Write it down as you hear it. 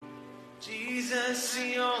Jesus,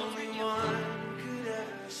 the only one could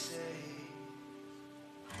ever say,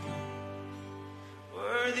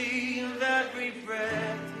 worthy of every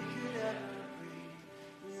breath we could ever breathe,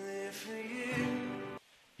 we live for you.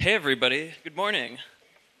 Hey everybody, good morning.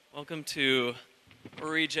 Welcome to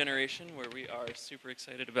Regeneration, where we are super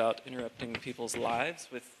excited about interrupting people's lives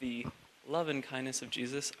with the love and kindness of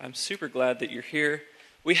Jesus. I'm super glad that you're here.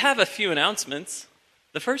 We have a few announcements.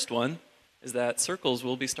 The first one is that circles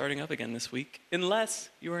will be starting up again this week, unless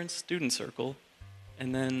you are in student circle,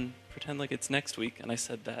 and then pretend like it's next week, and I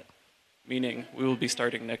said that, meaning we will be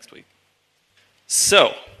starting next week.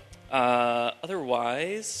 So,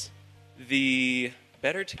 otherwise, the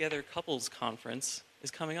Better Together Couples Conference is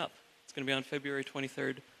coming up. It's going to be on February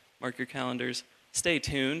 23rd. Mark your calendars. Stay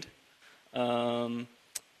tuned. And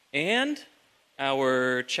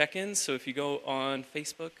our check-ins, so if you go on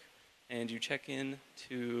Facebook and you check in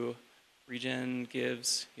to Regen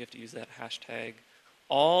Gives, you have to use that hashtag.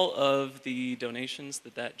 All of the donations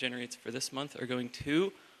that generates for this month are going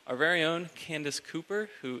to our very own Candace Cooper,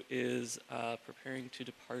 who is preparing to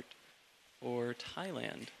depart for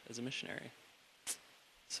Thailand as a missionary.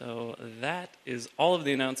 So that is all of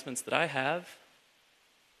the announcements that I have.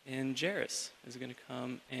 And Jairus is going to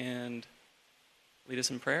come and lead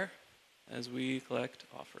us in prayer as we collect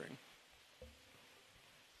offering.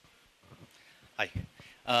 Hi.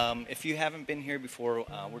 If you haven't been here before,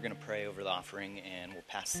 we're going to pray over the offering, and we'll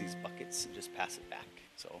pass these buckets and just pass it back.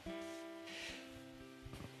 So,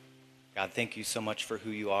 God, thank you so much for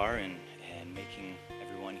who you are and making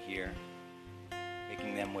everyone here,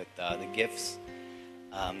 making them with the gifts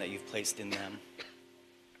that you've placed in them.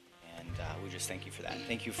 And we just thank you for that. And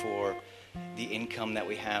thank you for the income that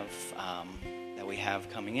we have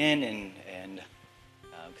coming in, and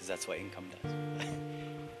because that's what income does.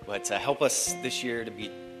 But help us this year to be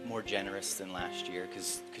more generous than last year,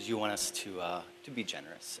 because you want us to be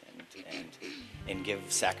generous and give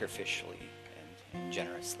sacrificially and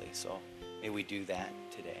generously. So may we do that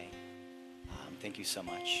today. Thank you so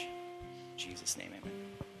much. In Jesus' name, amen.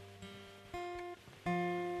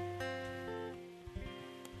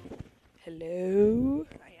 Hello.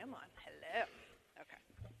 I am on. Hello. Okay.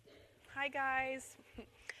 Hi, guys.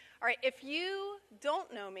 All right, if you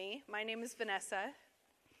don't know me, my name is Vanessa.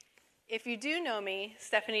 If you do know me,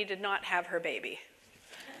 Stephanie did not have her baby.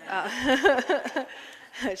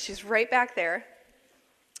 She's right back there.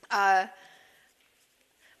 About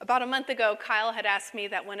a month ago, Kyle had asked me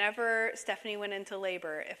that whenever Stephanie went into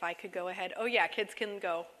labor, if I could go ahead. Oh, yeah, kids can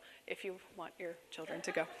go if you want your children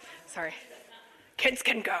to go. Sorry. Kids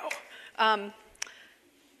can go. Kyle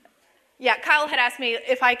had asked me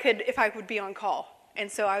if I would be on call. And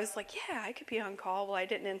so I was like, yeah, I could be on call. Well, I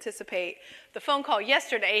didn't anticipate the phone call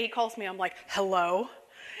yesterday. He calls me. I'm like, hello?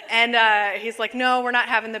 And he's like, no, we're not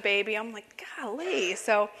having the baby. I'm like, golly.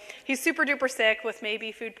 So he's super duper sick with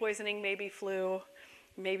maybe food poisoning, maybe flu,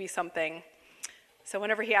 maybe something. So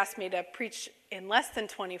whenever he asked me to preach in less than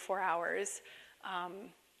 24 hours,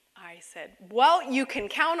 I said, well, you can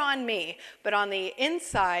count on me. But on the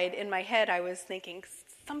inside, in my head, I was thinking,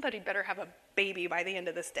 somebody better have a baby by the end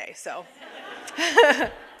of this day. So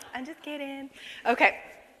I'm just kidding. Okay.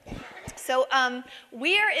 So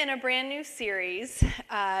we are in a brand new series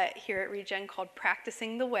here at Regen called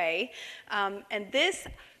Practicing the Way. And this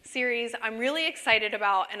series I'm really excited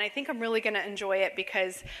about, and I think I'm really going to enjoy it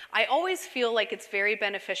because I always feel like it's very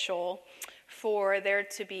beneficial for there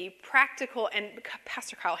to be practical, and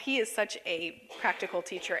Pastor Kyle, he is such a practical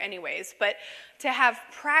teacher anyways, but to have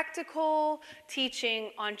practical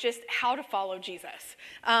teaching on just how to follow Jesus.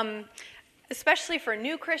 Especially for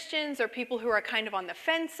new Christians or people who are kind of on the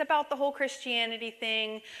fence about the whole Christianity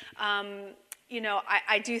thing.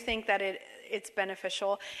 I do think that it's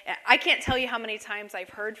beneficial. I can't tell you how many times I've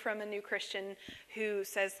heard from a new Christian who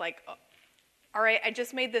says like, all right, I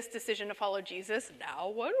just made this decision to follow Jesus. Now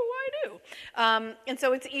what do I do? And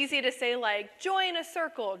so it's easy to say like, join a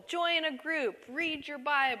circle, join a group, read your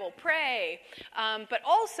Bible, pray. But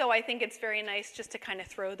also I think it's very nice just to kind of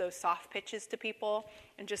throw those soft pitches to people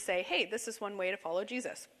and just say, hey, this is one way to follow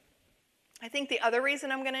Jesus. I think the other reason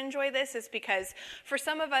I'm going to enjoy this is because for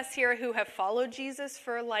some of us here who have followed Jesus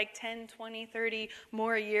for like 10, 20, 30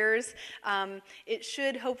 more years, it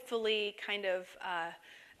should hopefully kind of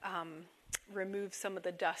remove some of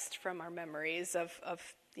the dust from our memories of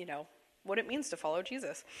what it means to follow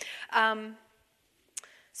Jesus.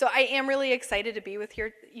 So I am really excited to be with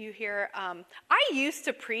you here. I used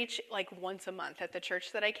to preach like once a month at the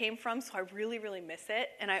church that I came from, so I really, really miss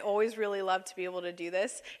it. And I always really love to be able to do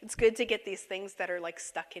this. It's good to get these things that are like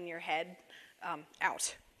stuck in your head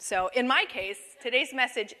out. So in my case, today's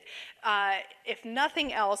message, if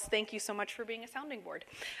nothing else, thank you so much for being a sounding board.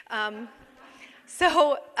 And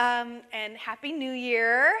Happy New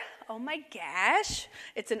Year. Oh my gosh.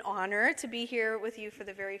 It's an honor to be here with you for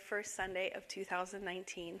the very first Sunday of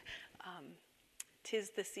 2019. 'Tis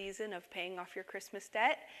the season of paying off your Christmas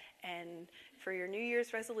debt and for your New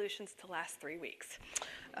Year's resolutions to last 3 weeks,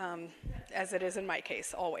 as it is in my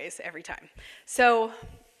case, always, every time. So,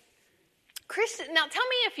 Christian, now tell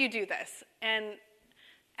me if you do this. And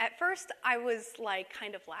at first, I was like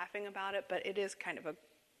kind of laughing about it, but it is kind of a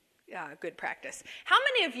good practice. How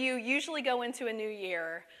many of you usually go into a new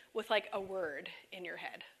year with like a word in your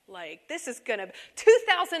head? Like,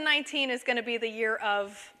 2019 is going to be the year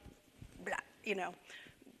of, blah,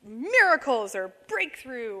 miracles or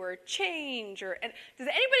breakthrough or change. And does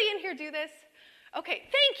anybody in here do this? Okay,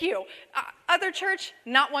 thank you. Other church,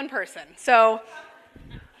 not one person. So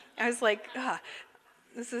I was like,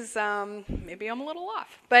 this is, maybe I'm a little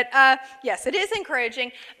off. But yes, it is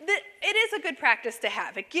encouraging. It is a good practice to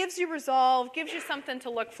have. It gives you resolve, gives you something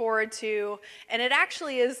to look forward to, and it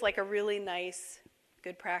actually is like a really nice,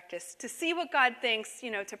 good practice to see what God thinks,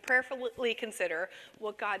 to prayerfully consider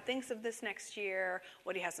what God thinks of this next year,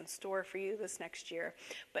 what he has in store for you this next year.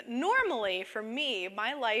 But normally, for me,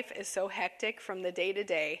 my life is so hectic from the day to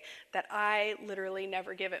day that I literally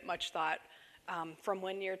never give it much thought from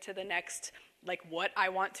one year to the next, like what I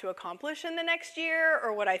want to accomplish in the next year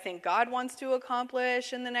or what I think God wants to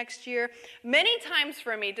accomplish in the next year. Many times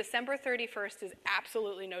for me, December 31st is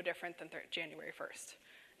absolutely no different than January 1st.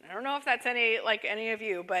 I don't know if that's any of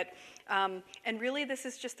you, but, and really this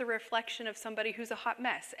is just the reflection of somebody who's a hot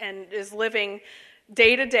mess and is living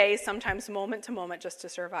day to day, sometimes moment to moment, just to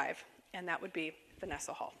survive. And that would be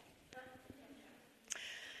Vanessa Hall.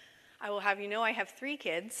 I will have you know I have 3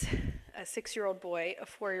 kids, a 6-year-old boy, a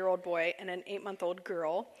 4-year-old boy, and an 8-month-old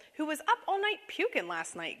girl who was up all night puking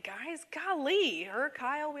last night. Guys, golly, her,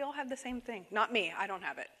 Kyle, we all have the same thing. Not me, I don't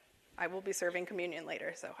have it. I will be serving communion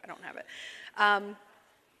later, so I don't have it.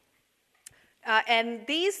 And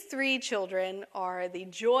these 3 children are the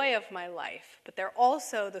joy of my life, but they're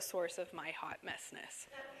also the source of my hot messness.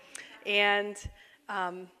 And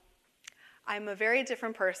I'm a very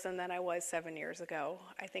different person than I was 7 years ago.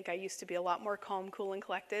 I think I used to be a lot more calm, cool, and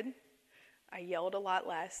collected. I yelled a lot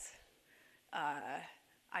less.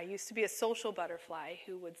 I used to be a social butterfly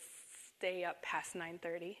who would stay up past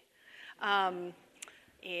 9:30.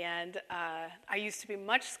 And I used to be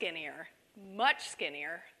much skinnier.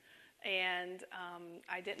 And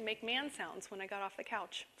I didn't make man sounds when I got off the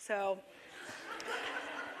couch. So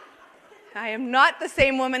I am not the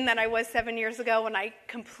same woman that I was 7 years ago, and I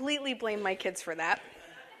completely blame my kids for that.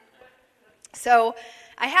 So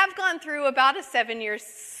I have gone through about a 7-year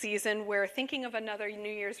season where thinking of another New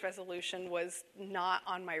Year's resolution was not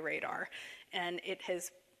on my radar, and it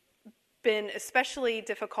has been especially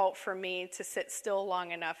difficult for me to sit still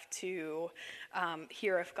long enough to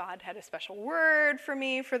hear if God had a special word for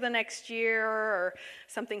me for the next year or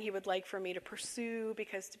something he would like for me to pursue,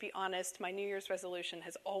 because to be honest, my New Year's resolution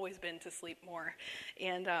has always been to sleep more.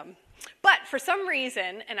 And but for some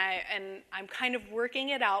reason, and I'm kind of working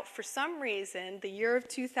it out, for some reason, the year of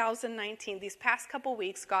 2019, these past couple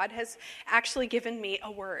weeks, God has actually given me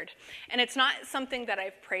a word. And it's not something that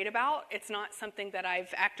I've prayed about. It's not something that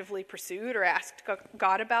I've actively pursued or asked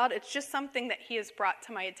God about. It's just something that he has brought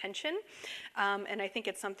to my attention. And I think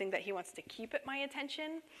it's something that he wants to keep at my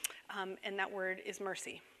attention. And that word is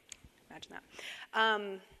mercy. Imagine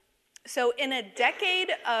that. So in a decade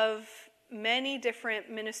of many different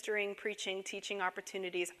ministering, preaching, teaching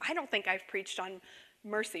opportunities, I don't think I've preached on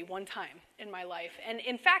mercy one time in my life. And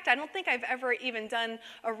in fact, I don't think I've ever even done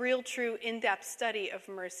a real, true, in-depth study of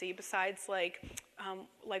mercy besides like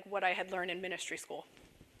what I had learned in ministry school.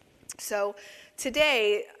 So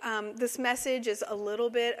today, this message is a little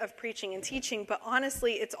bit of preaching and teaching, but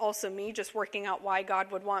honestly, it's also me just working out why God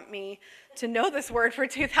would want me to know this word for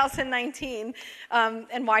 2019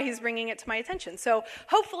 and why he's bringing it to my attention. So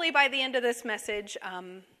hopefully by the end of this message,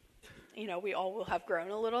 we all will have grown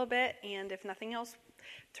a little bit, and if nothing else,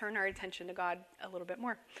 turn our attention to God a little bit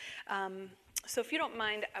more. So if you don't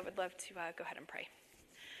mind, I would love to go ahead and pray.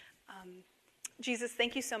 Jesus,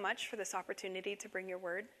 thank you so much for this opportunity to bring your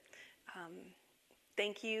word.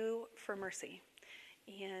 Thank you for mercy,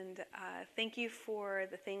 and thank you for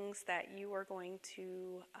the things that you are going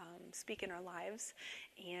to speak in our lives,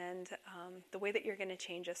 and the way that you're going to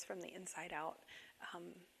change us from the inside out.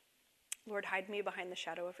 Lord, hide me behind the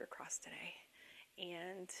shadow of your cross today,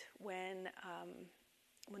 and when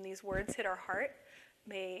these words hit our heart,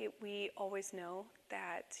 may we always know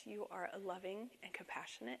that you are a loving and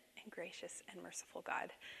compassionate and gracious and merciful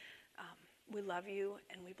God. We love you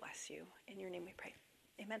and we bless you. In your name we pray.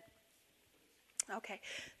 Amen. Okay.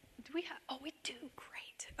 Do we have? Oh, we do.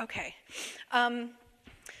 Great. Okay.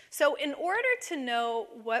 So in order to know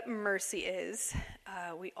what mercy is,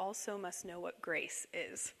 we also must know what grace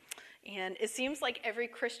is. And it seems like every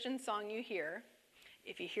Christian song you hear,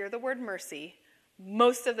 if you hear the word mercy,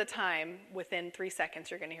 most of the time, within 3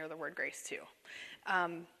 seconds, you're going to hear the word grace too.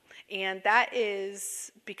 And that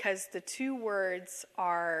is because the two words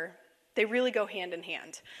they really go hand in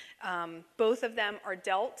hand. Both of them are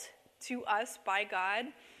dealt to us by God,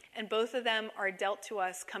 and both of them are dealt to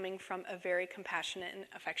us coming from a very compassionate and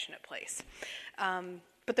affectionate place.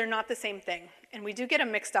 But they're not the same thing, and we do get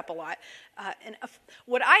them mixed up a lot.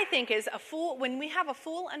 What I think is when we have a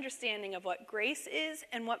full understanding of what grace is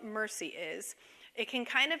and what mercy is, it can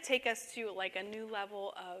kind of take us to like a new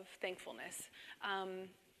level of thankfulness.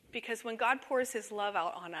 Because when God pours his love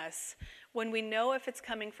out on us, when we know if it's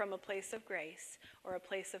coming from a place of grace or a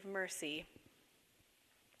place of mercy,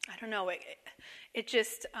 I don't know, it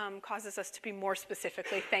just causes us to be more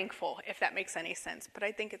specifically thankful, if that makes any sense. But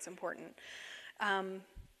I think it's important.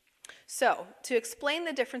 So, to explain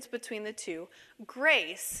the difference between the two,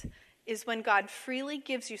 grace is when God freely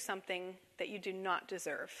gives you something that you do not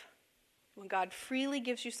deserve. When God freely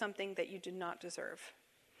gives you something that you do not deserve.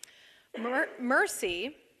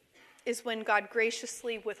 Mercy is when God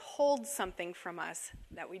graciously withholds something from us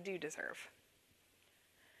that we do deserve.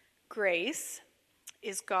 Grace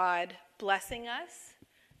is God blessing us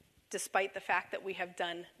despite the fact that we have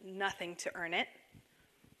done nothing to earn it.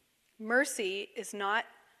 Mercy is not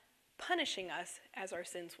punishing us as our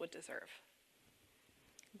sins would deserve.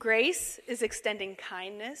 Grace is extending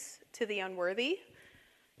kindness to the unworthy,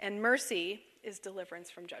 and mercy is deliverance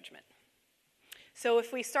from judgment. So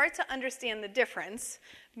if we start to understand the difference,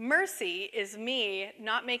 mercy is me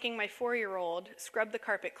not making my 4-year-old scrub the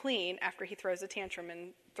carpet clean after he throws a tantrum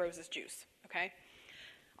and throws his juice, okay?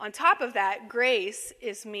 On top of that, grace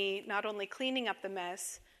is me not only cleaning up the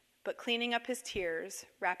mess, but cleaning up his tears,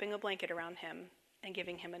 wrapping a blanket around him, and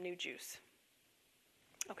giving him a new juice.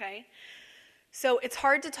 Okay? So it's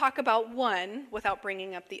hard to talk about one without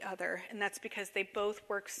bringing up the other, and that's because they both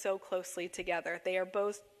work so closely together. They are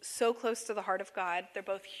both so close to the heart of God. They're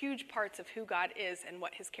both huge parts of who God is and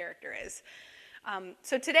what his character is.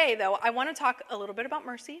 So today, though, I want to talk a little bit about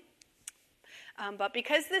mercy. But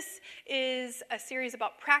because this is a series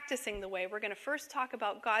about practicing the way, we're going to first talk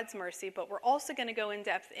about God's mercy, but we're also going to go in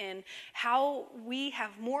depth in how we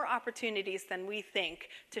have more opportunities than we think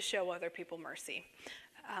to show other people mercy.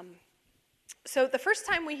 So the first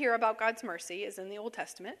time we hear about God's mercy is in the Old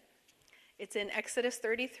Testament. It's in Exodus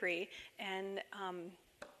 33, and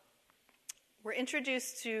we're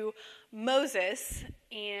introduced to Moses,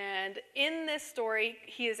 and in this story,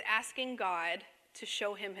 he is asking God to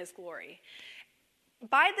show him his glory.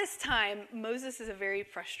 By this time, Moses is a very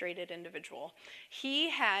frustrated individual. He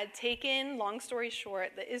had taken, long story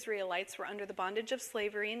short, the Israelites were under the bondage of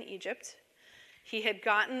slavery in Egypt. He had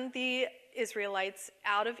gotten the Israelites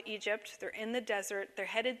out of Egypt. They're in the desert. They're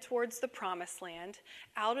headed towards the promised land,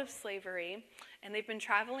 out of slavery. And they've been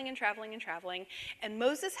traveling and traveling and traveling. And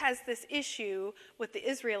Moses has this issue with the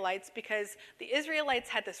Israelites because the Israelites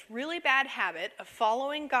had this really bad habit of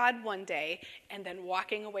following God one day and then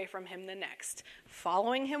walking away from him the next.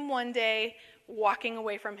 Following him one day, walking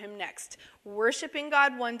away from him next. Worshiping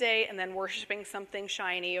God one day and then worshiping something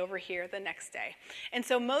shiny over here the next day. And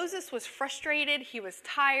so Moses was frustrated, he was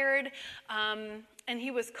tired, and he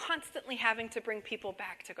was constantly having to bring people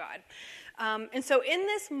back to God. And so in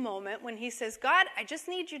this moment when he says, God, I just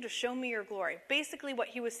need you to show me your glory, basically what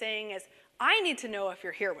he was saying is, I need to know if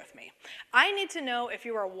you're here with me. I need to know if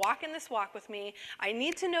you are walking this walk with me. I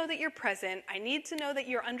need to know that you're present. I need to know that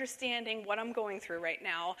you're understanding what I'm going through right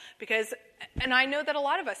now. And I know that a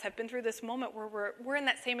lot of us have been through this moment where we're in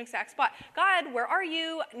that same exact spot. God, where are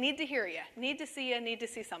you? Need to hear you. Need to see you. Need to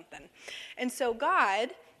see something. And so God,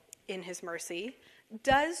 in his mercy,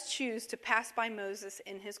 does choose to pass by Moses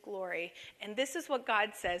in his glory. And this is what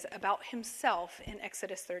God says about himself in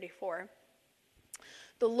Exodus 34.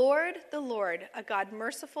 The Lord, a God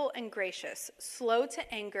merciful and gracious, slow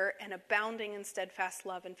to anger and abounding in steadfast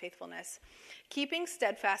love and faithfulness, keeping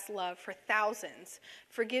steadfast love for thousands,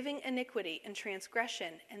 forgiving iniquity and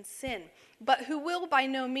transgression and sin, but who will by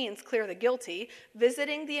no means clear the guilty,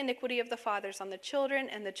 visiting the iniquity of the fathers on the children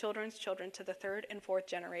and the children's children to the third and fourth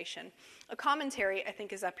generation. A commentary, I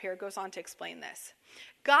think, is up here, goes on to explain this.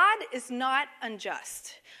 God is not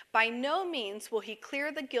unjust. By no means will he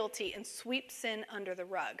clear the guilty and sweep sin under the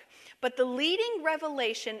rug. But the leading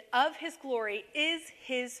revelation of his glory is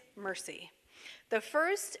his mercy. The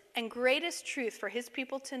first and greatest truth for his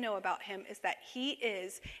people to know about him is that he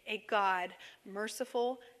is a God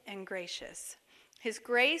merciful and gracious. His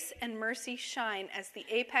grace and mercy shine as the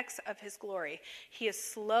apex of his glory. He is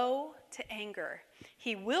slow to anger.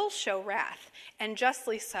 He will show wrath, and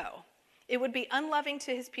justly so. It would be unloving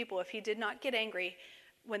to his people if he did not get angry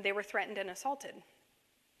when they were threatened and assaulted.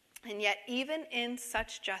 And yet, even in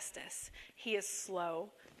such justice, he is slow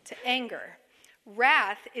to anger.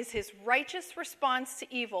 Wrath is his righteous response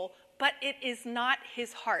to evil, but it is not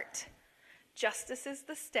his heart. Justice is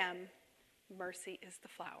the stem, mercy is the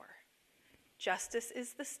flower. Justice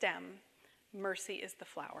is the stem, mercy is the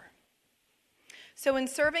flower. So in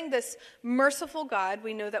serving this merciful God,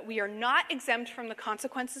 we know that we are not exempt from the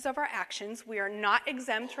consequences of our actions. We are not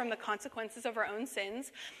exempt from the consequences of our own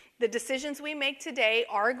sins. The decisions we make today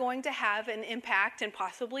are going to have an impact, and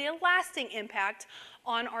possibly a lasting impact,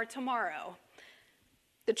 on our tomorrow.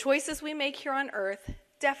 The choices we make here on earth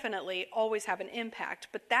definitely always have an impact,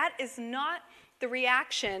 but that is not the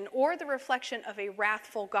reaction or the reflection of a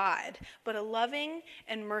wrathful God, but a loving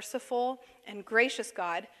and merciful and gracious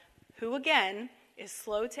God who, again, is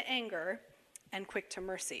slow to anger and quick to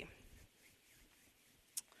mercy.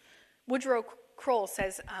 Woodrow Kroll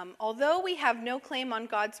says, although we have no claim on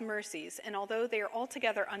God's mercies, and although they are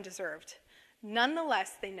altogether undeserved,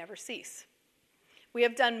 nonetheless they never cease. We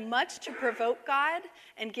have done much to provoke God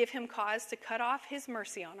and give him cause to cut off his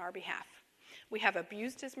mercy on our behalf. We have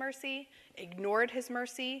abused his mercy, ignored his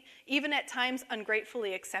mercy, even at times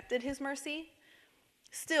ungratefully accepted his mercy.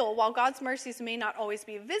 Still, while God's mercies may not always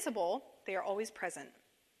be visible, they are always present.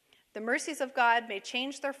 The mercies of God may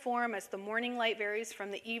change their form as the morning light varies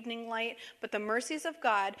from the evening light, but the mercies of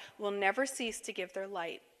God will never cease to give their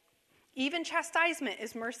light. Even chastisement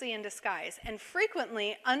is mercy in disguise, and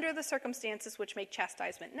frequently, under the circumstances which make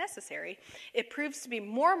chastisement necessary, it proves to be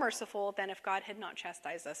more merciful than if God had not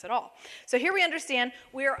chastised us at all. So here we understand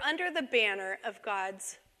we are under the banner of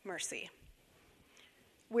God's mercy.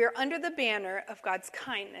 We are under the banner of God's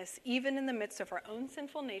kindness, even in the midst of our own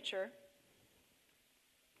sinful nature,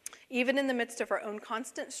 even in the midst of our own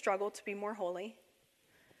constant struggle to be more holy.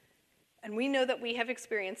 And we know that we have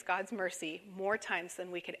experienced God's mercy more times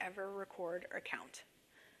than we could ever record or count.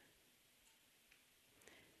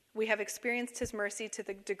 We have experienced his mercy to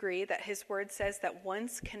the degree that his word says that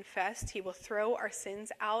once confessed, he will throw our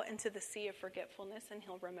sins out into the sea of forgetfulness and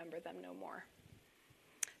he'll remember them no more.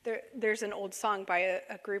 There's an old song by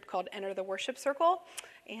a group called Enter the Worship Circle,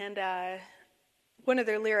 and one of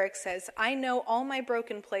their lyrics says, I know all my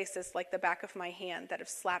broken places like the back of my hand that have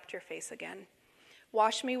slapped your face again.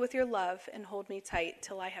 Wash me with your love and hold me tight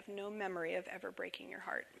till I have no memory of ever breaking your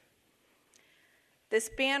heart. This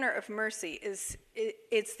banner of mercy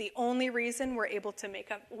it's the only reason we're able to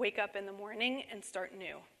wake up in the morning and start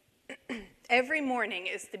new. Every morning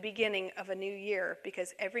is the beginning of a new year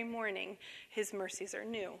because every morning his mercies are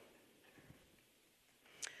new.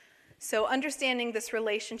 So understanding this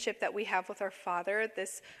relationship that we have with our Father,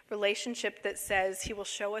 this relationship that says he will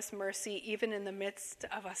show us mercy even in the midst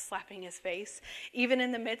of us slapping his face, even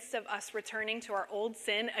in the midst of us returning to our old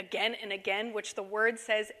sin again and again, which the word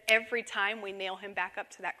says every time we nail him back up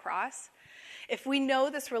to that cross. If we know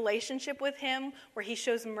this relationship with him where he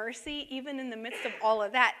shows mercy even in the midst of all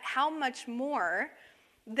of that, how much more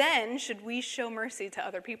then should we show mercy to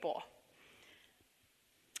other people?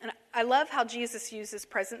 And I love how Jesus uses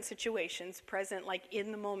present situations, present like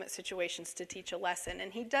in the moment situations to teach a lesson.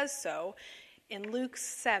 And he does so in Luke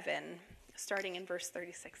 7, starting in verse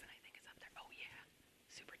 36. And I think it's up there. Oh yeah,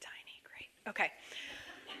 super tiny, great. Okay.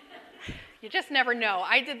 You just never know.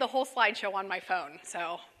 I did the whole slideshow on my phone,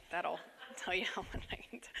 so that'll tell you how much I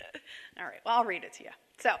can. All right, well, I'll read it to you.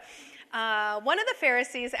 So, one of the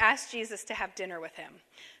Pharisees asked Jesus to have dinner with him.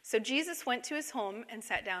 So Jesus went to his home and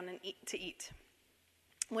sat down to eat.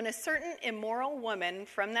 When a certain immoral woman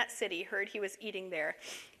from that city heard he was eating there,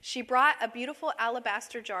 she brought a beautiful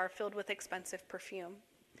alabaster jar filled with expensive perfume.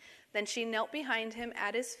 Then she knelt behind him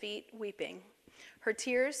at his feet, weeping. Her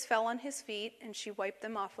tears fell on his feet, and she wiped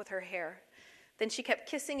them off with her hair. Then she kept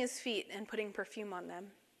kissing his feet and putting perfume on them.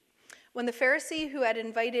 When the Pharisee who had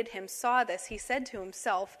invited him saw this, he said to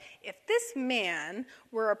himself, if this man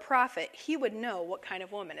were a prophet, he would know what kind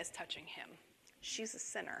of woman is touching him. She's a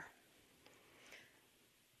sinner.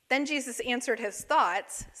 Then Jesus answered his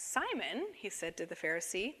thoughts. Simon, he said to the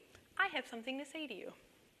Pharisee, I have something to say to you.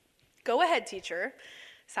 Go ahead, teacher,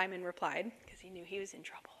 Simon replied, because he knew he was in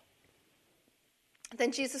trouble.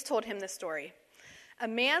 Then Jesus told him this story. A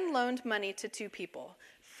man loaned money to 2 people,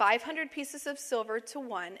 500 pieces of silver to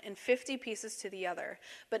one and 50 pieces to the other,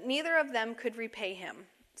 but neither of them could repay him.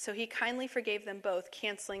 So he kindly forgave them both,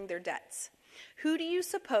 canceling their debts. Who do you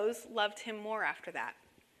suppose loved him more after that?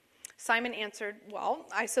 Simon answered, well,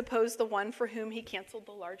 I suppose the one for whom he canceled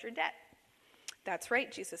the larger debt. That's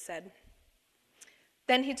right, Jesus said.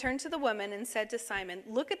 Then he turned to the woman and said to Simon,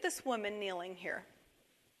 look at this woman kneeling here.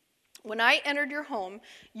 When I entered your home,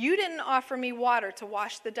 you didn't offer me water to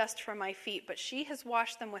wash the dust from my feet, but she has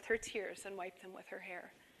washed them with her tears and wiped them with her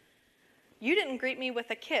hair. You didn't greet me with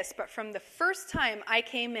a kiss, but from the first time I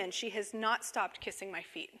came in, she has not stopped kissing my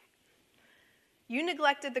feet. You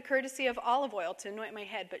neglected the courtesy of olive oil to anoint my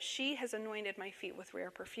head, but she has anointed my feet with rare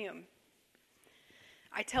perfume.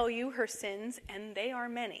 I tell you, her sins, and they are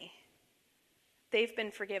many, they've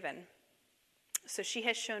been forgiven. So she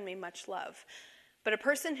has shown me much love. But a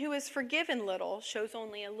person who is forgiven little shows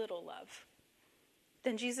only a little love.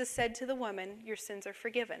 Then Jesus said to the woman, your sins are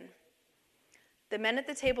forgiven. The men at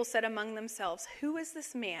the table said among themselves, who is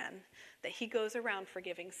this man that he goes around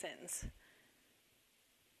forgiving sins?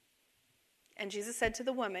 And Jesus said to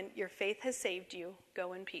the woman, your faith has saved you.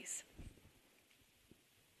 Go in peace.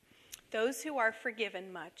 Those who are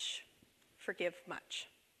forgiven much, forgive much.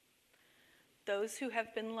 Those who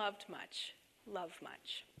have been loved much, love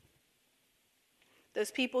much.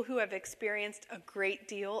 Those people who have experienced a great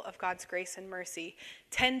deal of God's grace and mercy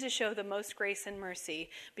tend to show the most grace and mercy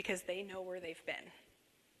because they know where they've been.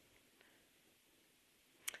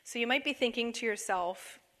 So you might be thinking to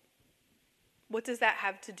yourself, what does that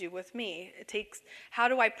have to do with me? How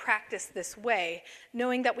do I practice this way,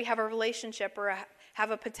 knowing that we have a relationship or have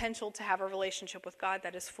a potential to have a relationship with God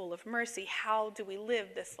that is full of mercy? How do we live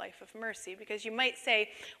this life of mercy? Because you might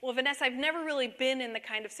say, well, Vanessa, I've never really been in the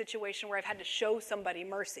kind of situation where I've had to show somebody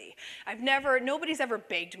mercy. Nobody's ever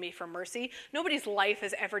begged me for mercy. Nobody's life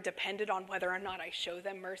has ever depended on whether or not I show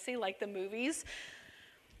them mercy, like the movies.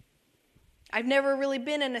 I've never really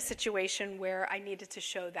been in a situation where I needed to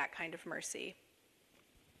show that kind of mercy.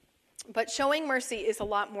 But showing mercy is a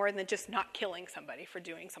lot more than just not killing somebody for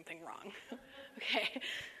doing something wrong. Okay?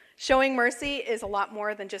 Showing mercy is a lot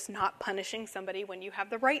more than just not punishing somebody when you have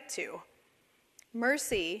the right to.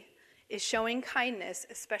 Mercy is showing kindness,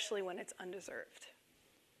 especially when it's undeserved.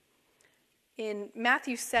 In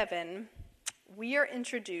Matthew 7, we are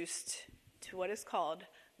introduced to what is called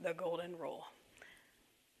the Golden Rule,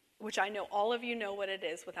 which I know all of you know what it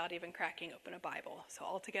is without even cracking open a Bible. So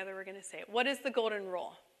all together we're going to say it. What is the Golden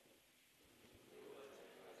Rule?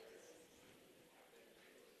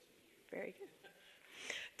 Very good.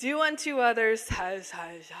 Do unto others.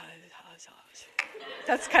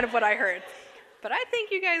 That's kind of what I heard. But I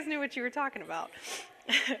think you guys knew what you were talking about.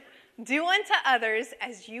 Do unto others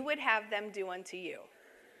as you would have them do unto you.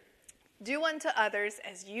 Do unto others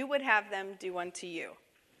as you would have them do unto you.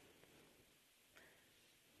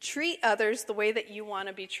 Treat others the way that you want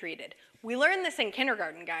to be treated. We learn this in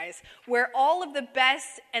kindergarten, guys, where all of the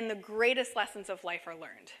best and the greatest lessons of life are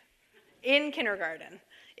learned. In kindergarten.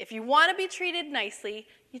 If you want to be treated nicely,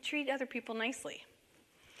 you treat other people nicely.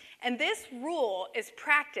 And this rule is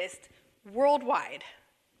practiced worldwide.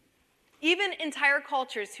 Even entire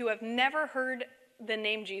cultures who have never heard the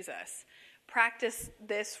name Jesus practice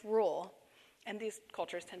this rule. And these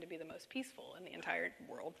cultures tend to be the most peaceful in the entire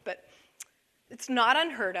world. But it's not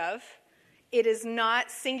unheard of. It is not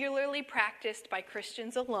singularly practiced by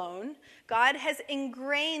Christians alone. God has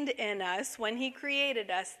ingrained in us, when he created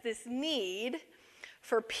us, this need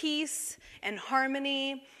for peace and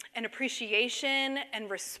harmony and appreciation and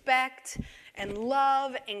respect and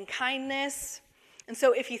love and kindness. And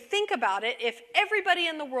so if you think about it, if everybody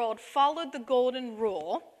in the world followed the Golden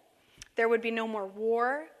Rule, there would be no more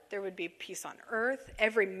war. There would be peace on earth.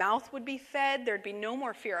 Every mouth would be fed. There'd be no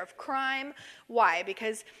more fear of crime. Why?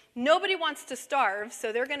 Because nobody wants to starve,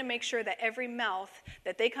 so they're going to make sure that every mouth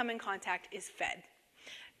that they come in contact is fed.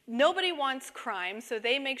 Nobody wants crime, so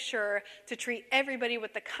they make sure to treat everybody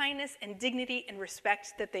with the kindness and dignity and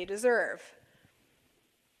respect that they deserve.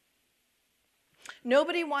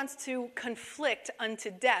 Nobody wants to conflict unto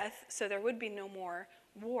death, so there would be no more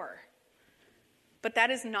war. But that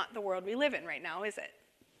is not the world we live in right now, is it?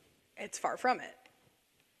 It's far from it.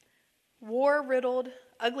 War-riddled,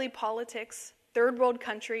 ugly politics, third-world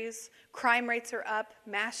countries, crime rates are up,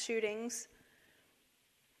 mass shootings.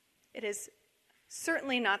 It is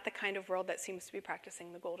certainly not the kind of world that seems to be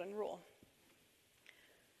practicing the Golden Rule.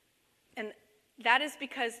 And that is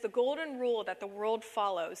because the Golden Rule that the world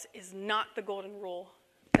follows is not the Golden Rule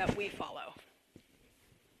that we follow.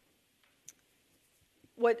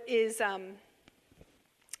 What is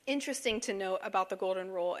interesting to note about the Golden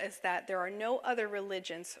Rule is that there are no other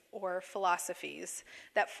religions or philosophies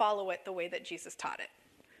that follow it the way that Jesus taught it.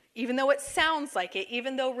 Even though it sounds like it,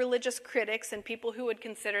 even though religious critics and people who would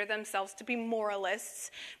consider themselves to be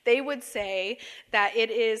moralists, they would say that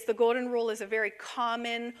the Golden Rule is a very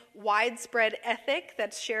common, widespread ethic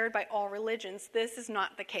that's shared by all religions. This is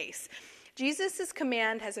not the case. Jesus'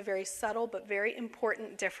 command has a very subtle but very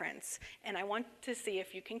important difference, and I want to see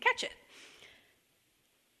if you can catch it.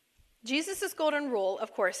 Jesus' golden rule,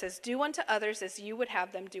 of course, says, do unto others as you would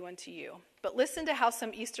have them do unto you. But listen to how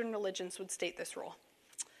some Eastern religions would state this rule.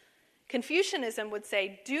 Confucianism would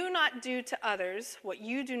say, do not do to others what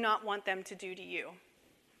you do not want them to do to you.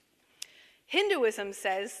 Hinduism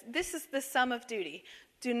says, this is the sum of duty.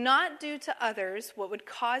 Do not do to others what would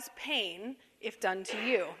cause pain if done to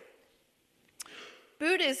you.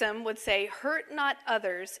 Buddhism would say, hurt not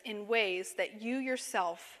others in ways that you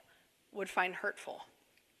yourself would find hurtful.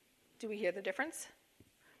 Do we hear the difference?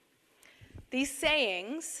 These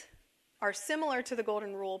sayings are similar to the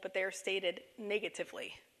Golden Rule, but they are stated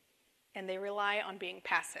negatively, and they rely on being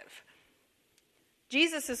passive.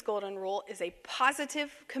 Jesus' Golden Rule is a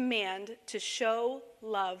positive command to show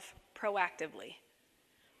love proactively.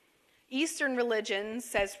 Eastern religion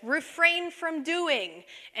says, refrain from doing,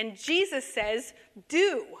 and Jesus says,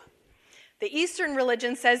 do. The Eastern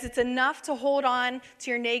religion says it's enough to hold on to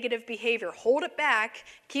your negative behavior. Hold it back,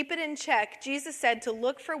 keep it in check. Jesus said to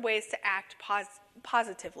look for ways to act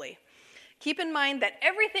positively. Keep in mind that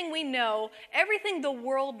everything we know, everything the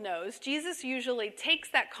world knows, Jesus usually takes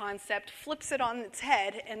that concept, flips it on its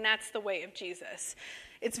head, and that's the way of Jesus.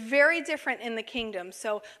 It's very different in the kingdom.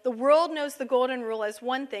 So the world knows the golden rule as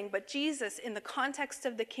one thing, but Jesus, in the context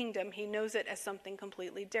of the kingdom, he knows it as something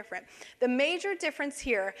completely different. The major difference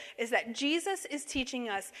here is that Jesus is teaching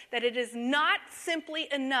us that it is not simply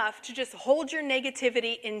enough to just hold your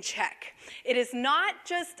negativity in check. It is not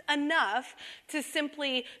just enough to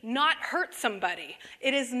simply not hurt somebody.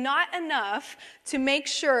 It is not enough to make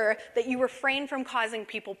sure that you refrain from causing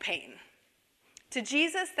people pain. To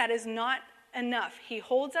Jesus, that is not enough. He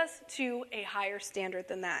holds us to a higher standard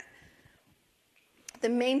than that. The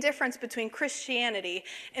main difference between Christianity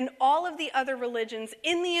and all of the other religions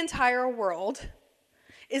in the entire world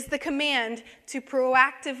is the command to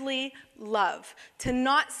proactively love, to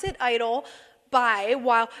not sit idle by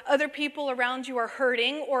while other people around you are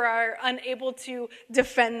hurting or are unable to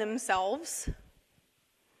defend themselves,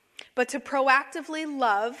 but to proactively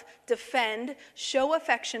love, defend, show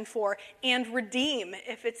affection for, and redeem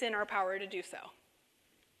if it's in our power to do so.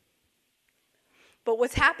 But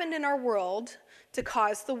what's happened in our world to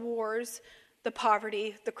cause the wars, the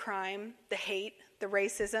poverty, the crime, the hate, the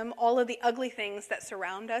racism, all of the ugly things that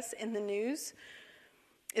surround us in the news,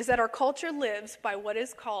 is that our culture lives by what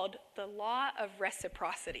is called the law of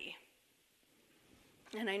reciprocity.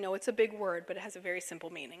 And I know it's a big word, but it has a very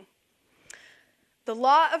simple meaning. The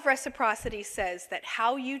law of reciprocity says that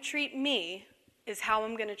how you treat me is how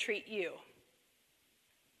I'm going to treat you.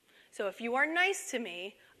 So if you are nice to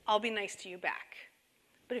me, I'll be nice to you back.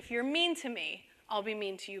 But if you're mean to me, I'll be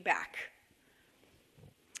mean to you back.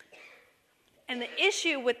 And the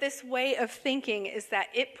issue with this way of thinking is that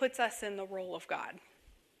it puts us in the role of God.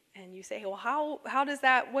 And you say, well, how does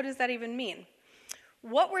that, what does that even mean?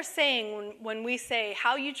 What we're saying when we say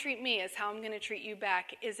how you treat me is how I'm going to treat you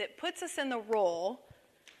back is it puts us in the role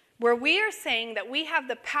where we are saying that we have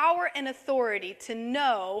the power and authority to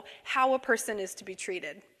know how a person is to be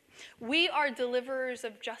treated. We are deliverers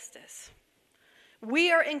of justice.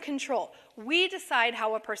 We are in control. We decide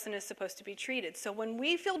how a person is supposed to be treated. So when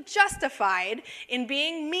we feel justified in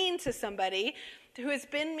being mean to somebody who has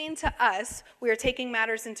been mean to us, we are taking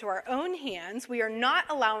matters into our own hands. We are not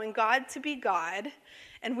allowing God to be God,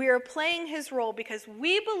 and we are playing his role because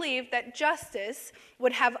we believe that justice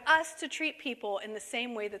would have us to treat people in the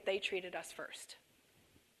same way that they treated us first.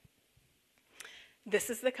 This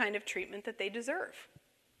is the kind of treatment that they deserve.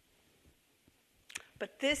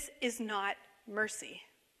 But this is not mercy.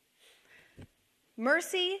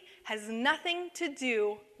 Mercy has nothing to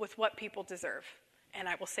do with what people deserve. And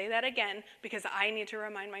I will say that again because I need to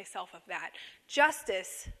remind myself of that.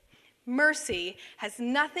 Justice, mercy, has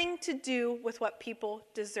nothing to do with what people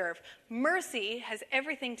deserve. Mercy has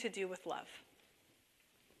everything to do with love.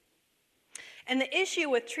 And the issue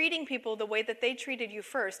with treating people the way that they treated you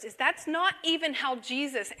first is that's not even how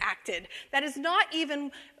Jesus acted. That is not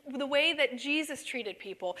even the way that Jesus treated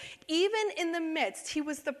people. Even in the midst, he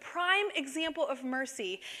was the prime example of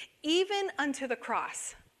mercy, even unto the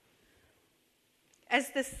cross. as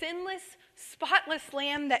the sinless, spotless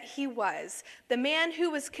lamb that he was, the man who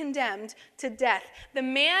was condemned to death, the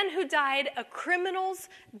man who died a criminal's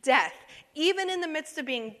death, even in the midst of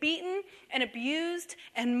being beaten and abused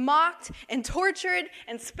and mocked and tortured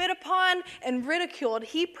and spit upon and ridiculed,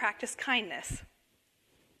 he practiced kindness.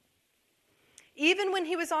 Even when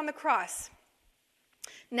he was on the cross,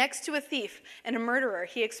 next to a thief and a murderer,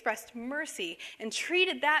 he expressed mercy and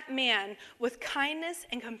treated that man with kindness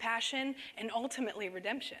and compassion and ultimately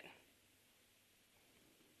redemption.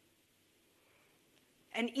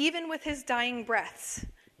 And even with his dying breaths,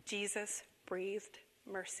 Jesus breathed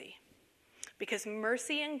mercy. Because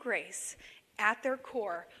mercy and grace, at their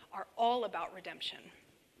core, are all about redemption.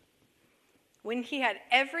 When he had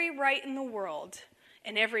every right in the world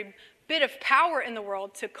and every bit of power in the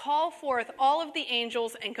world to call forth all of the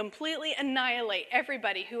angels and completely annihilate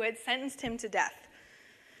everybody who had sentenced him to death,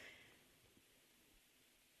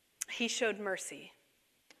 he showed mercy.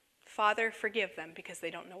 Father, forgive them because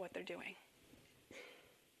they don't know what they're doing.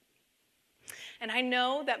 And I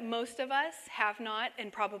know that most of us have not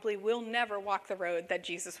and probably will never walk the road that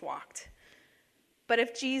Jesus walked. But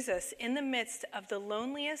if Jesus, in the midst of the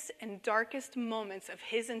loneliest and darkest moments of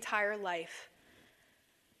his entire life,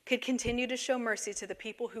 could continue to show mercy to the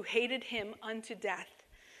people who hated him unto death,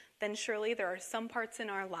 then surely there are some parts in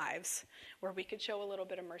our lives where we could show a little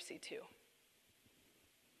bit of mercy too.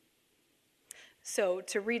 So,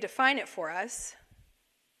 to redefine it for us,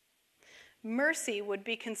 mercy would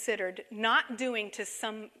be considered not doing to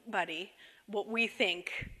somebody what we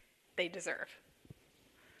think they deserve.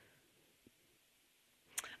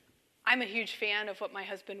 I'm a huge fan of what my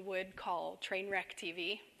husband would call train wreck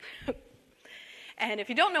TV. And if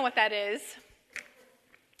you don't know what that is,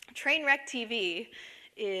 train wreck TV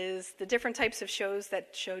is the different types of shows that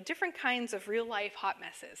show different kinds of real-life hot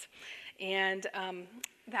messes. And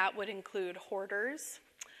that would include Hoarders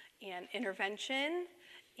and Intervention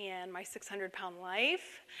and My 600-Pound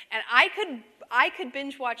Life. And I could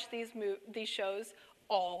binge watch these shows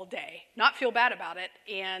all day, not feel bad about it,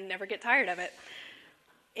 and never get tired of it.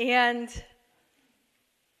 And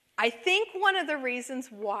I think one of the reasons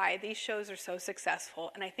why these shows are so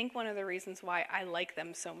successful, and I think one of the reasons why I like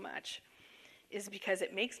them so much, is because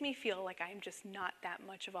it makes me feel like I'm just not that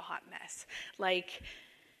much of a hot mess. Like,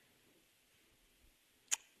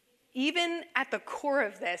 even at the core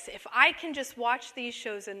of this, if I can just watch these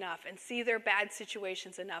shows enough and see their bad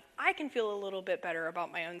situations enough, I can feel a little bit better about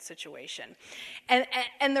my own situation.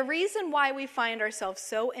 And the reason why we find ourselves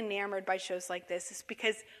so enamored by shows like this is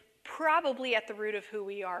because probably at the root of who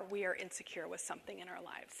we are insecure with something in our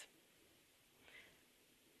lives.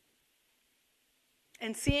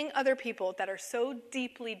 And seeing other people that are so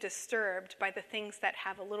deeply disturbed by the things that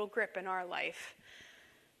have a little grip in our life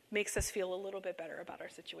makes us feel a little bit better about our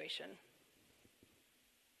situation.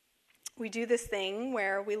 We do this thing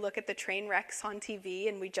where we look at the train wrecks on TV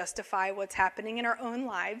and we justify what's happening in our own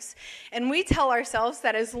lives. And we tell ourselves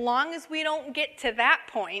that as long as we don't get to that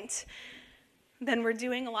point, then we're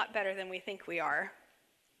doing a lot better than we think we are.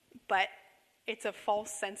 But it's a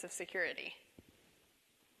false sense of security.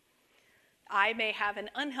 I may have an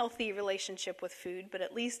unhealthy relationship with food, but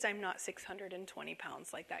at least I'm not 620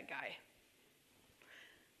 pounds like that guy.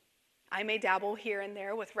 I may dabble here and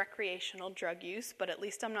there with recreational drug use, but at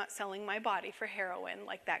least I'm not selling my body for heroin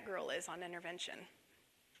like that girl is on Intervention.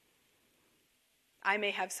 I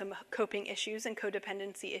may have some coping issues and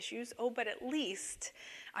codependency issues. Oh, but at least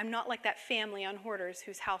I'm not like that family on Hoarders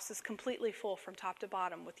whose house is completely full from top to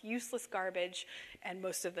bottom with useless garbage and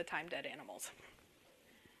most of the time dead animals.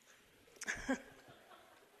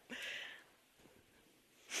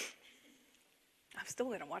 I'm still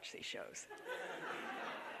going to watch these shows.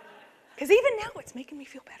 Because even now it's making me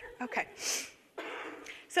feel better. Okay.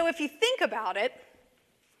 So if you think about it,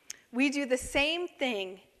 we do the same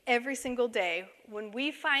thing every single day when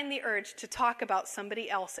we find the urge to talk about somebody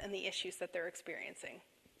else and the issues that they're experiencing.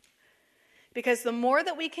 Because the more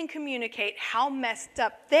that we can communicate how messed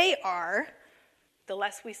up they are, the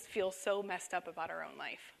less we feel so messed up about our own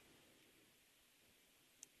life.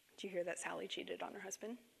 Did you hear that Sally cheated on her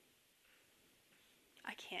husband?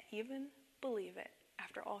 I can't even believe it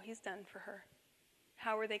after all he's done for her.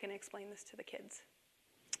 How are they going to explain this to the kids?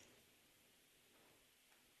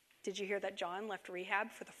 Did you hear that John left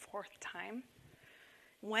rehab for the 4th time?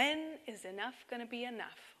 When is enough going to be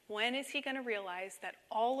enough? When is he going to realize that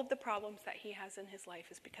all of the problems that he has in his life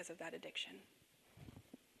is because of that addiction?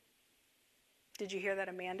 Did you hear that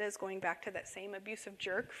Amanda is going back to that same abusive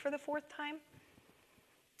jerk for the 4th time?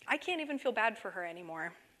 I can't even feel bad for her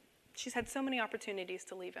anymore. She's had so many opportunities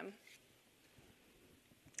to leave him.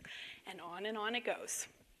 And on it goes.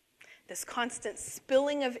 This constant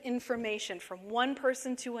spilling of information from one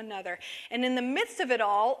person to another. And in the midst of it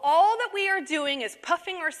all that we are doing is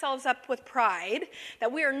puffing ourselves up with pride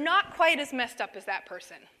that we are not quite as messed up as that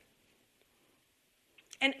person.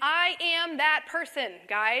 And I am that person,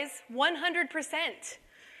 guys, 100%.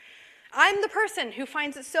 I'm the person who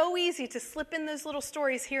finds it so easy to slip in those little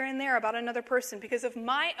stories here and there about another person because of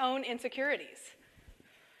my own insecurities.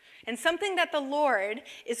 And something that the Lord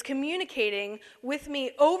is communicating with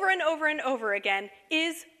me over and over and over again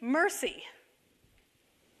is mercy.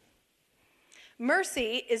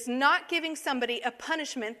 Mercy is not giving somebody a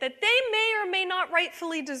punishment that they may or may not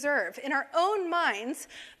rightfully deserve. In our own minds,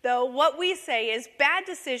 though, what we say is bad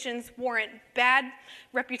decisions warrant bad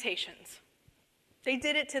reputations. They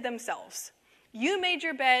did it to themselves. You made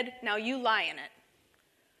your bed, now you lie in it.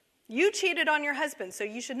 You cheated on your husband, so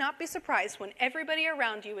you should not be surprised when everybody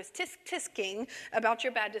around you is tisk-tisking about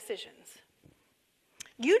your bad decisions.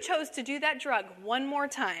 You chose to do that drug one more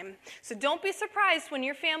time, so don't be surprised when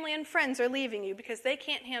your family and friends are leaving you because they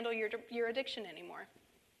can't handle your addiction anymore.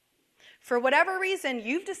 For whatever reason,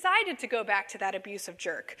 you've decided to go back to that abusive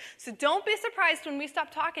jerk, so don't be surprised when we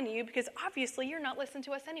stop talking to you because obviously you're not listening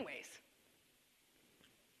to us anyways.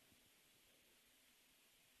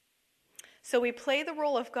 So we play the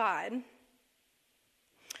role of God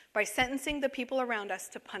by sentencing the people around us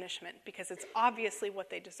to punishment because it's obviously what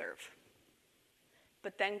they deserve.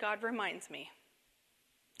 But then God reminds me,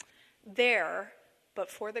 there, but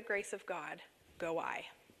for the grace of God, go I.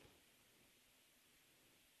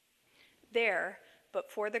 There,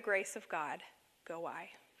 but for the grace of God, go I.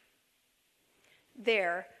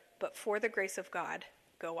 There, but for the grace of God,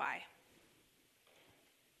 go I.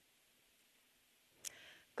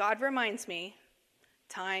 God reminds me,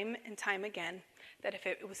 time and time again, that if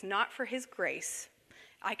it was not for his grace,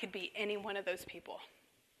 I could be any one of those people.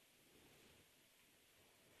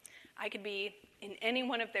 I could be in any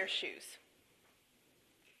one of their shoes.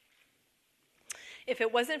 If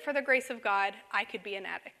it wasn't for the grace of God, I could be an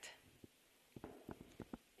addict.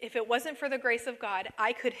 If it wasn't for the grace of God,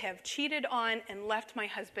 I could have cheated on and left my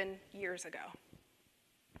husband years ago.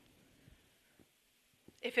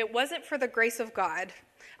 If it wasn't for the grace of God,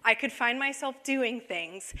 I could find myself doing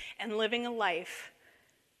things and living a life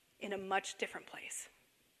in a much different place.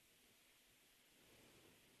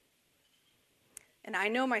 And I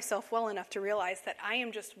know myself well enough to realize that I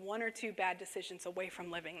am just one or two bad decisions away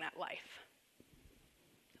from living that life.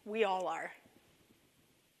 We all are.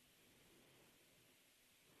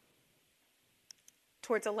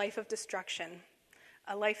 Towards a life of destruction,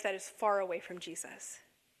 a life that is far away from Jesus.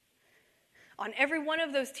 On every one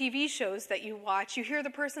of those TV shows that you watch, you hear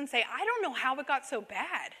the person say, I don't know how it got so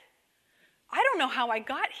bad. I don't know how I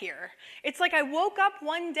got here. It's like I woke up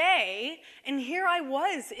one day and here I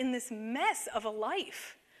was in this mess of a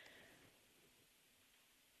life.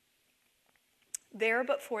 There,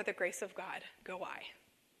 but for the grace of God, go I.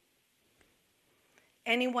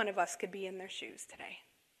 Any one of us could be in their shoes today.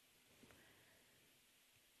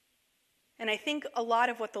 And I think a lot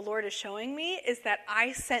of what the Lord is showing me is that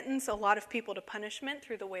I sentence a lot of people to punishment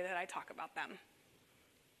through the way that I talk about them.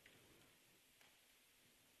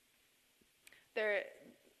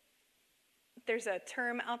 There's a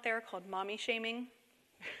term out there called mommy shaming,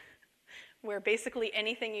 where basically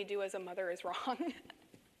anything you do as a mother is wrong.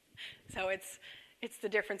 So it's the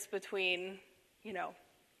difference between,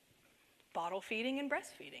 bottle feeding and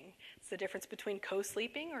breastfeeding. It's the difference between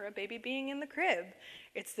co-sleeping or a baby being in the crib.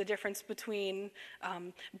 It's the difference between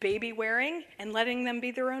baby wearing and letting them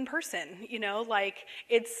be their own person.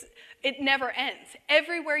 It never ends.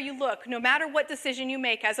 Everywhere you look, no matter what decision you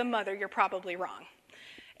make as a mother, you're probably wrong.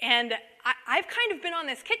 And I've kind of been on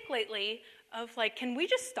this kick lately of can we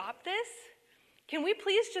just stop this? Can we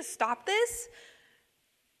please just stop this?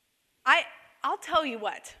 I'll tell you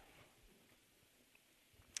what.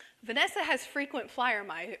 Vanessa has frequent flyer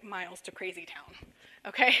miles to Crazy Town,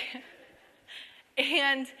 okay?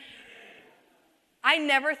 And I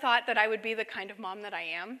never thought that I would be the kind of mom that I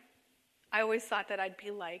am. I always thought that I'd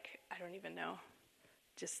be I don't even know,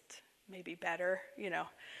 just maybe better,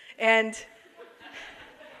 And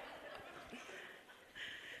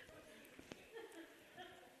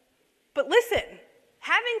but listen,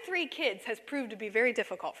 having 3 kids has proved to be very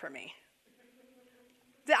difficult for me.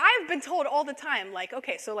 I've been told all the time,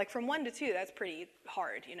 okay, so from 1 to 2, that's pretty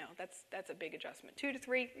hard, that's a big adjustment. 2 to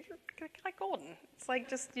 3, you're like golden.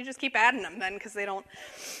 It's you just keep adding them then because they don't.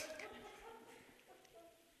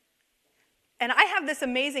 And I have this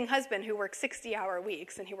amazing husband who works 60-hour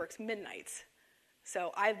weeks and he works midnights.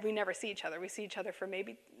 So we never see each other. We see each other for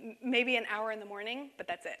maybe an hour in the morning, but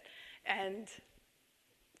that's it. And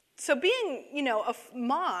so being, a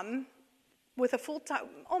mom with a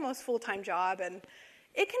almost full-time job, and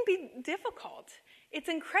it can be difficult. It's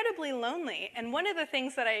incredibly lonely. And one of the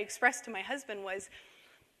things that I expressed to my husband was,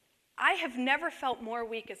 I have never felt more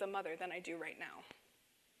weak as a mother than I do right now.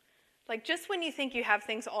 Like, just when you think you have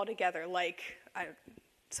things all together,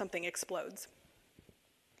 something explodes.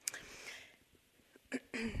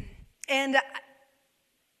 And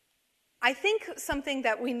I think something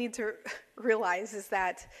that we need to realize is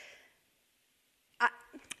that,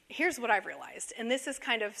 here's what I've realized, and this has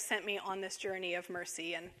kind of sent me on this journey of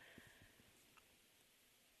mercy, and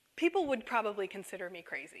people would probably consider me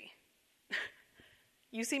crazy.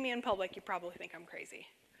 You see me in public, you probably think I'm crazy.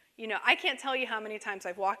 You know, I can't tell you how many times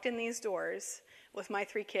I've walked in these doors with my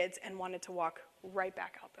 3 kids and wanted to walk right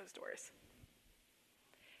back out those doors.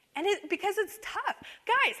 And because it's tough.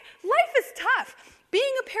 Guys, life is tough.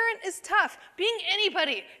 Being a parent is tough. Being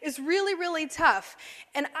anybody is really, really tough.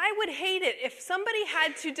 And I would hate it if somebody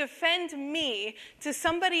had to defend me to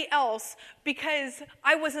somebody else because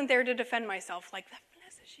I wasn't there to defend myself. Like, that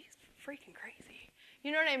Vanessa, she's freaking crazy.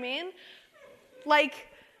 You know what I mean? Like,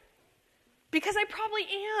 because I probably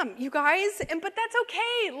am, you guys. But that's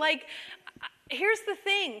okay. Like, here's the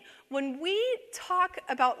thing. When we talk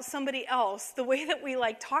about somebody else the way that we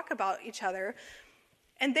talk about each other,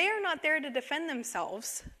 and they are not there to defend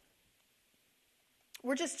themselves,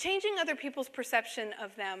 we're just changing other people's perception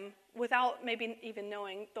of them without maybe even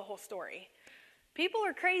knowing the whole story. People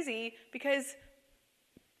are crazy because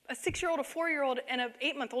a 6-year-old, a 4-year-old, and an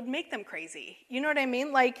 8-month-old make them crazy. You know what I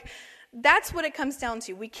mean? That's what it comes down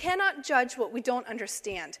to. We cannot judge what we don't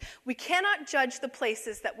understand. We cannot judge the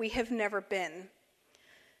places that we have never been.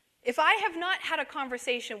 If I have not had a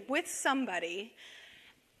conversation with somebody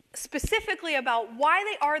specifically about why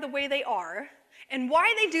they are the way they are and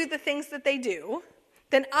why they do the things that they do,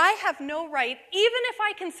 then I have no right, even if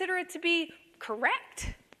I consider it to be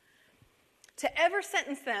correct, to ever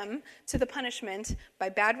sentence them to the punishment by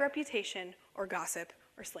bad reputation or gossip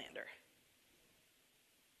or slander.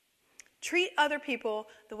 Treat other people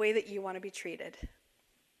the way that you want to be treated.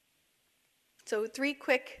 So 3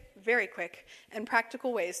 quick, very quick, and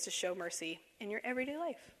practical ways to show mercy in your everyday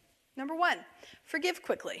life. Number 1, forgive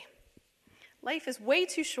quickly. Life is way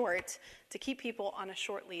too short to keep people on a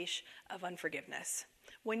short leash of unforgiveness,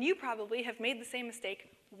 when you probably have made the same mistake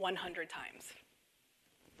 100 times.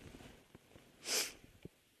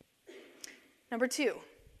 Number 2,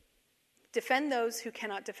 defend those who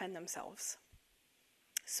cannot defend themselves.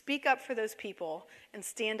 Speak up for those people and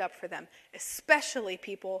stand up for them, especially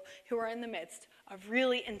people who are in the midst of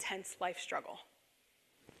really intense life struggle.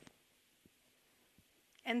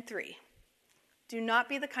 And 3, do not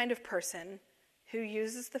be the kind of person who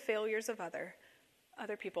uses the failures of other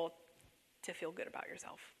people to feel good about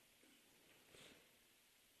yourself.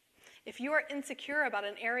 If you are insecure about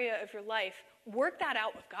an area of your life, work that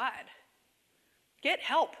out with God. Get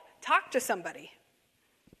help. Talk to somebody.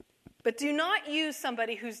 But do not use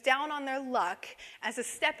somebody who's down on their luck as a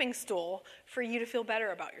stepping stool for you to feel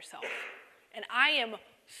better about yourself. And I am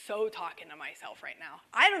so talking to myself right now.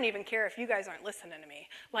 I don't even care if you guys aren't listening to me.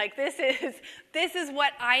 This is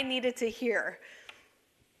what I needed to hear.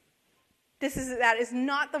 That is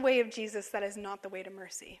not the way of Jesus. That is not the way to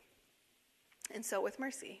mercy. And so with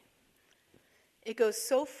mercy, it goes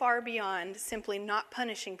so far beyond simply not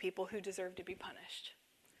punishing people who deserve to be punished.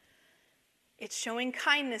 It's showing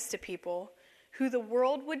kindness to people who the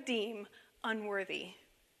world would deem unworthy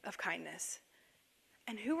of kindness.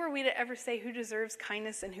 And who are we to ever say who deserves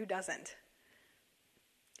kindness and who doesn't?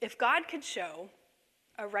 If God could show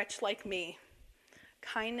a wretch like me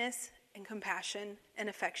kindness and compassion and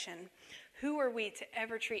affection, who are we to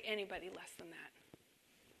ever treat anybody less than that?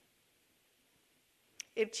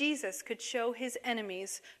 If Jesus could show his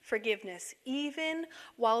enemies forgiveness, even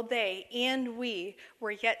while they and we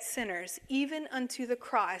were yet sinners, even unto the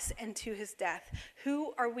cross and to his death,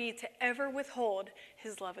 who are we to ever withhold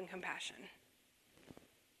his love and compassion?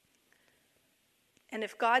 And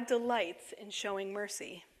if God delights in showing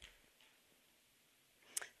mercy,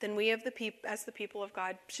 then we as the people of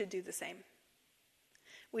God should do the same.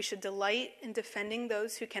 We should delight in defending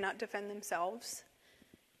those who cannot defend themselves.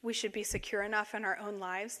 We should be secure enough in our own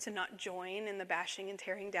lives to not join in the bashing and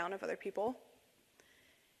tearing down of other people.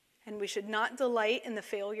 And we should not delight in the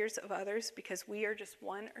failures of others because we are just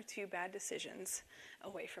 1 or 2 bad decisions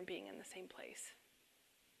away from being in the same place.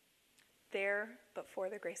 There, but for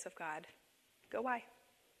the grace of God, go I.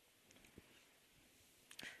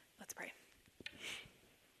 Let's pray.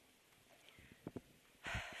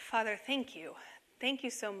 Father, thank you. Thank you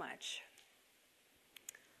so much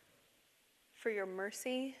for your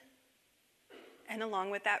mercy, and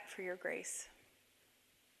along with that, for your grace.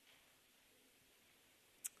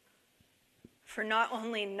 for not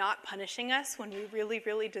only not punishing us when we really,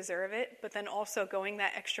 really deserve it, but then also going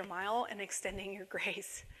that extra mile and extending your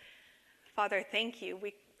grace. Father, thank you.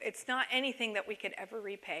 It's not anything that we could ever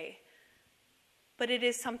repay, but it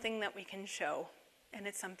is something that we can show, and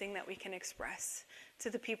it's something that we can express to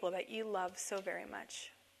the people that you love so very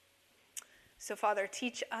much. So, Father,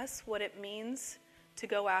 teach us what it means to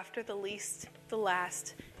go after the least, the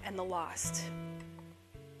last, and the lost.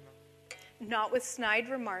 Not with snide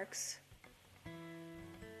remarks,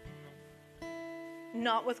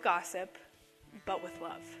 not with gossip, but with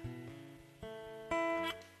love.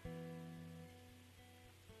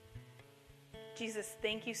 Jesus,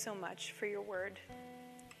 thank you so much for your word.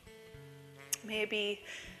 May it be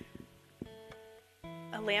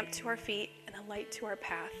a lamp to our feet and a light to our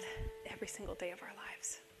path every single day of our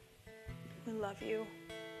lives. We love you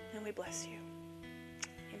and we bless you.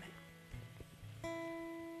 Amen.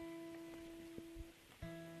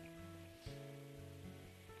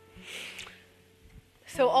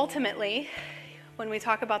 So ultimately, when we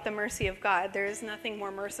talk about the mercy of God, there is nothing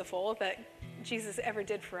more merciful that Jesus ever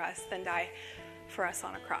did for us than die for us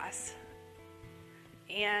on a cross.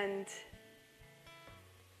 And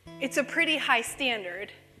it's a pretty high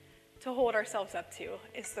standard to hold ourselves up to,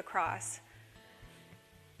 is the cross.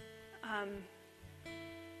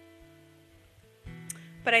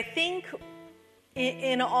 But I think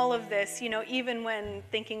in all of this, even when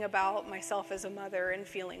thinking about myself as a mother and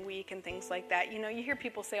feeling weak and things like that, you hear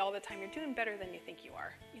people say all the time, you're doing better than you think you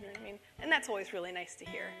are. You know what I mean? And that's always really nice to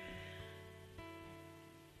hear.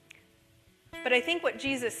 But I think what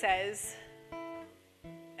Jesus says,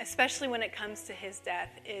 especially when it comes to his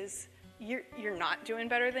death, is you're not doing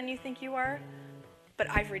better than you think you are, but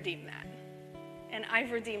I've redeemed that. And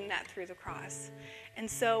I've redeemed that through the cross.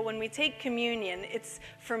 And so when we take communion,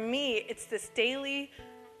 for me, it's this daily,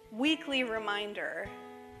 weekly reminder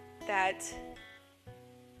that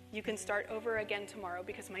you can start over again tomorrow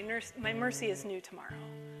because my mercy is new tomorrow.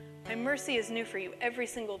 My mercy is new for you every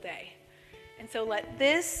single day. And so let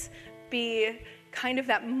this be kind of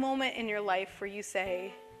that moment in your life where you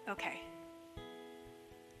say, okay,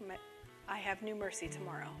 I have new mercy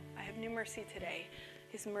tomorrow. I have new mercy today.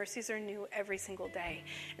 His mercies are new every single day.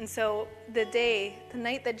 And so the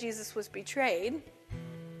night that Jesus was betrayed,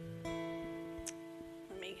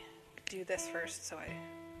 let me do this first so I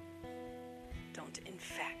don't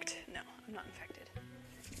infect. No, I'm not infected.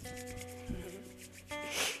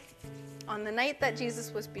 On the night that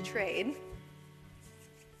Jesus was betrayed,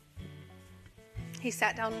 he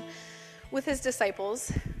sat down with his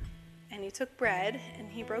disciples and he took bread and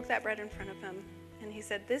he broke that bread in front of them and he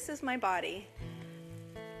said, "This is my body,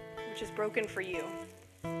 which is broken for you."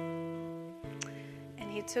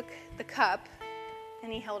 And he took the cup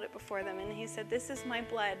and he held it before them and he said, "This is my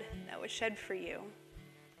blood that was shed for you.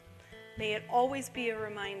 May it always be a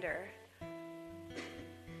reminder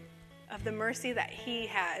of the mercy that he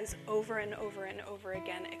has over and over and over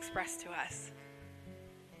again expressed to us,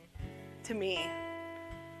 to me.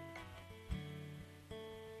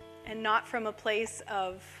 And not from a place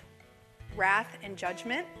of wrath and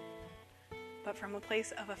judgment, but from a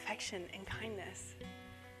place of affection and kindness,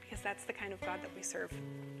 because that's the kind of God that we serve."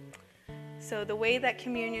 So the way that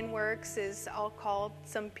communion works is I'll call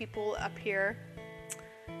some people up here.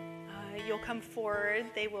 You'll come forward.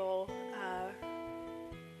 They will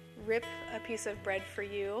rip a piece of bread for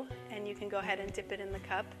you, and you can go ahead and dip it in the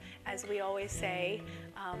cup. As we always say,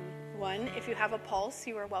 1, if you have a pulse,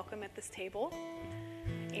 you are welcome at this table.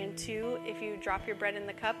 And 2, if you drop your bread in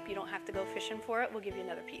the cup, you don't have to go fishing for it. We'll give you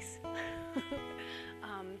another piece.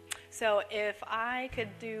 So if I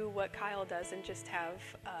could do what Kyle does and just have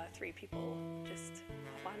 3 people just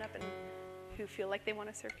hop on up and who feel like they want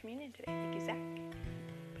to serve communion today. Thank you, Zach.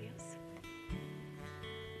 Anybody else?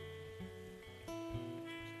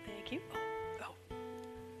 Thank you. Oh.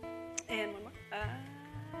 And one more.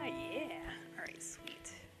 Yeah. All right,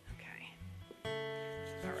 sweet. Okay.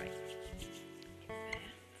 All right.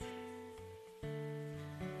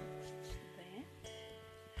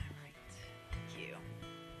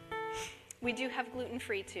 We do have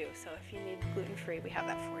gluten-free too, so if you need gluten-free, we have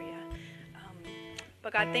that for you.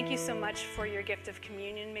 But God, thank you so much for your gift of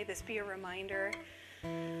communion. May this be a reminder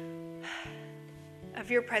of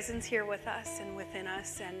your presence here with us and within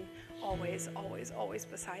us and always, always, always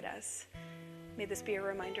beside us. May this be a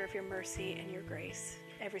reminder of your mercy and your grace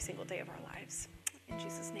every single day of our lives. In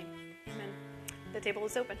Jesus' name, amen. The table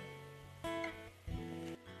is open.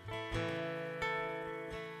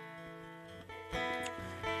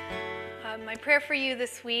 My prayer for you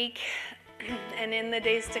this week and in the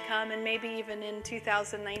days to come and maybe even in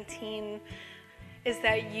 2019 is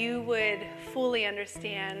that you would fully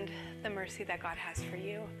understand the mercy that God has for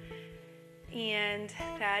you. And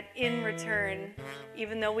that in return,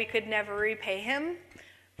 even though we could never repay him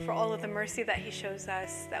for all of the mercy that he shows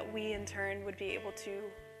us, that we in turn would be able to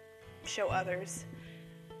show others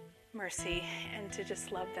mercy and to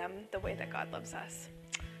just love them the way that God loves us.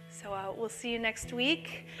 So we'll see you next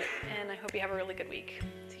week, and I hope you have a really good week.